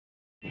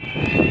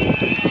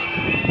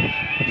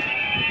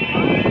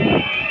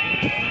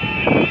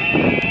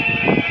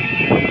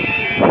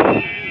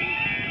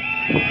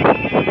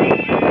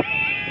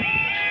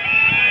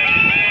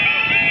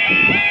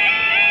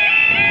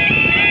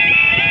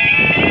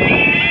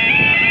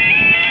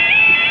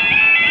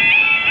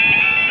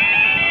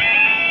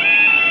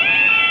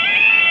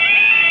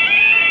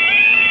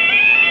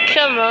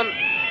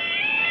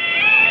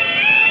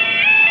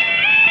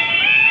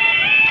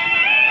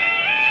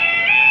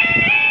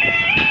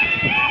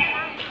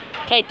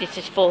Okay, this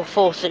is 4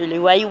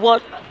 Zulu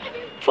A1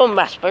 from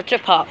Masborough to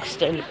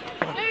Parkstone.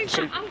 1,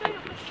 2,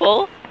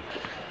 4.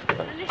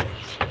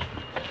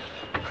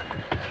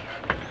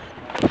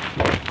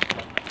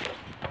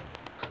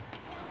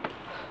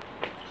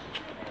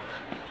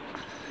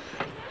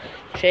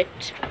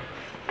 Sit.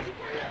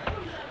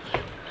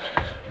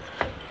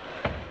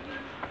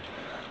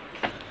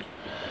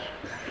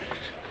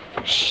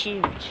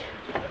 Huge.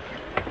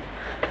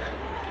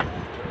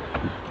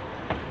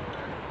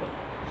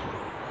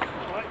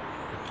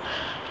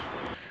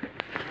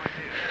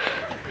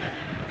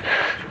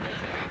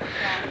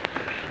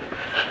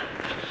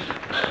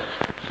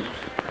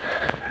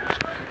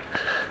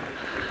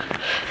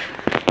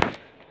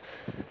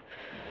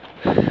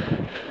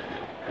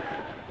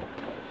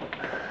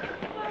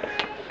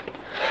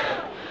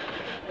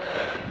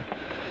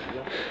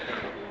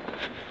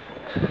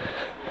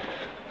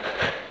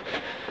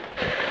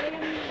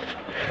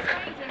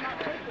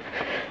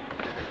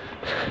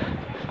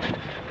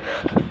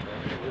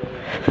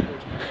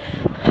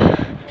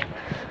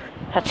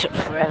 That took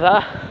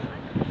forever.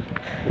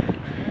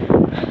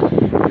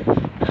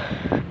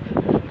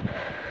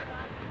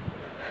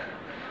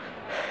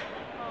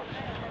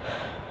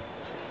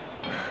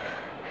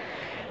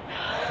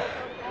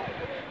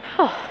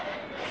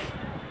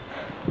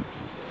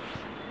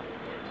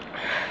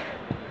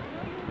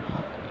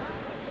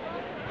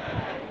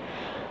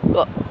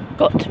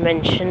 Got to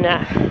mention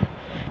that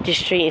this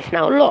street is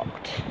now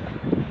locked.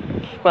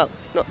 Well,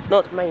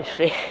 not the main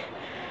street.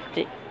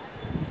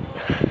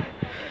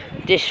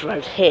 This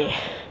road here,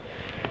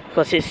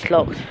 because it's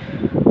locked.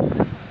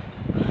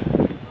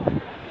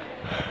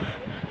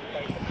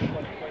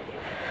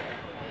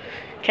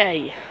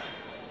 Okay.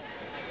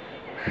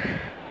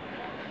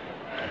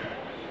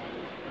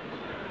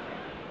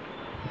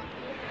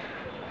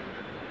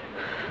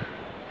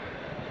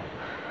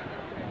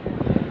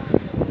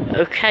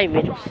 Okay,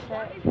 Middlesex.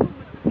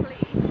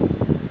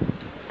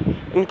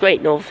 And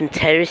Great Northern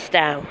Terrace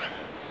down.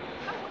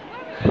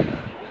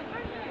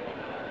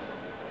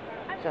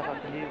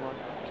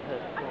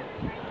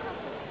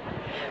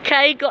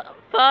 Okay, got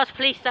fast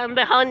police stand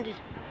behind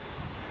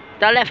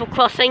the level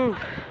crossing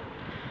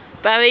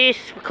barriers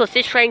because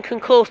this train can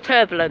cause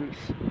turbulence.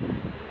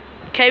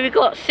 Okay, we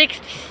got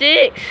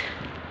 66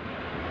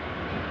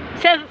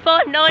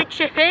 759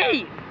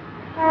 Chippy.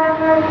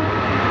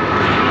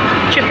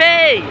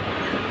 Chippy.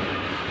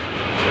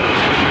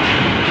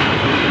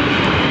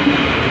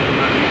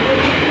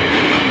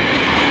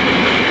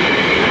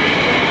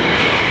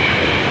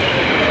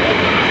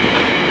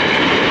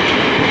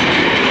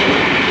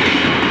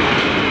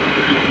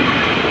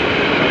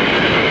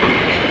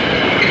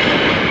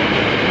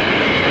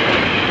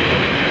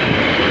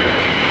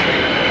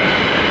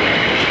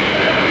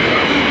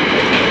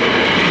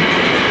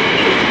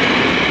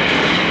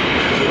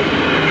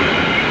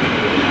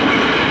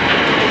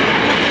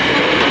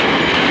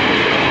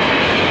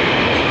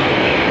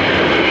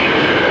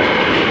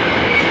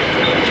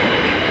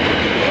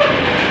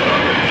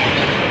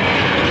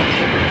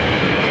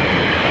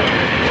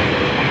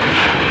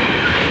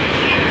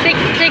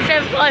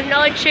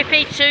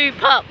 Chippy to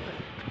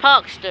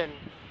Parkstone,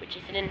 which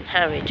is in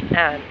Harwich,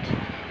 and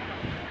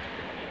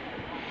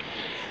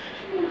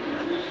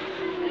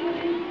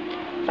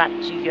back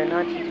to your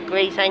 90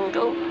 degrees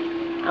angle.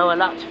 I would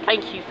like to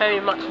thank you very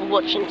much for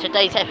watching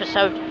today's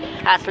episode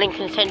at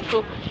Lincoln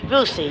Central.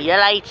 We'll see you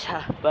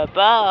later. Bye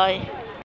bye.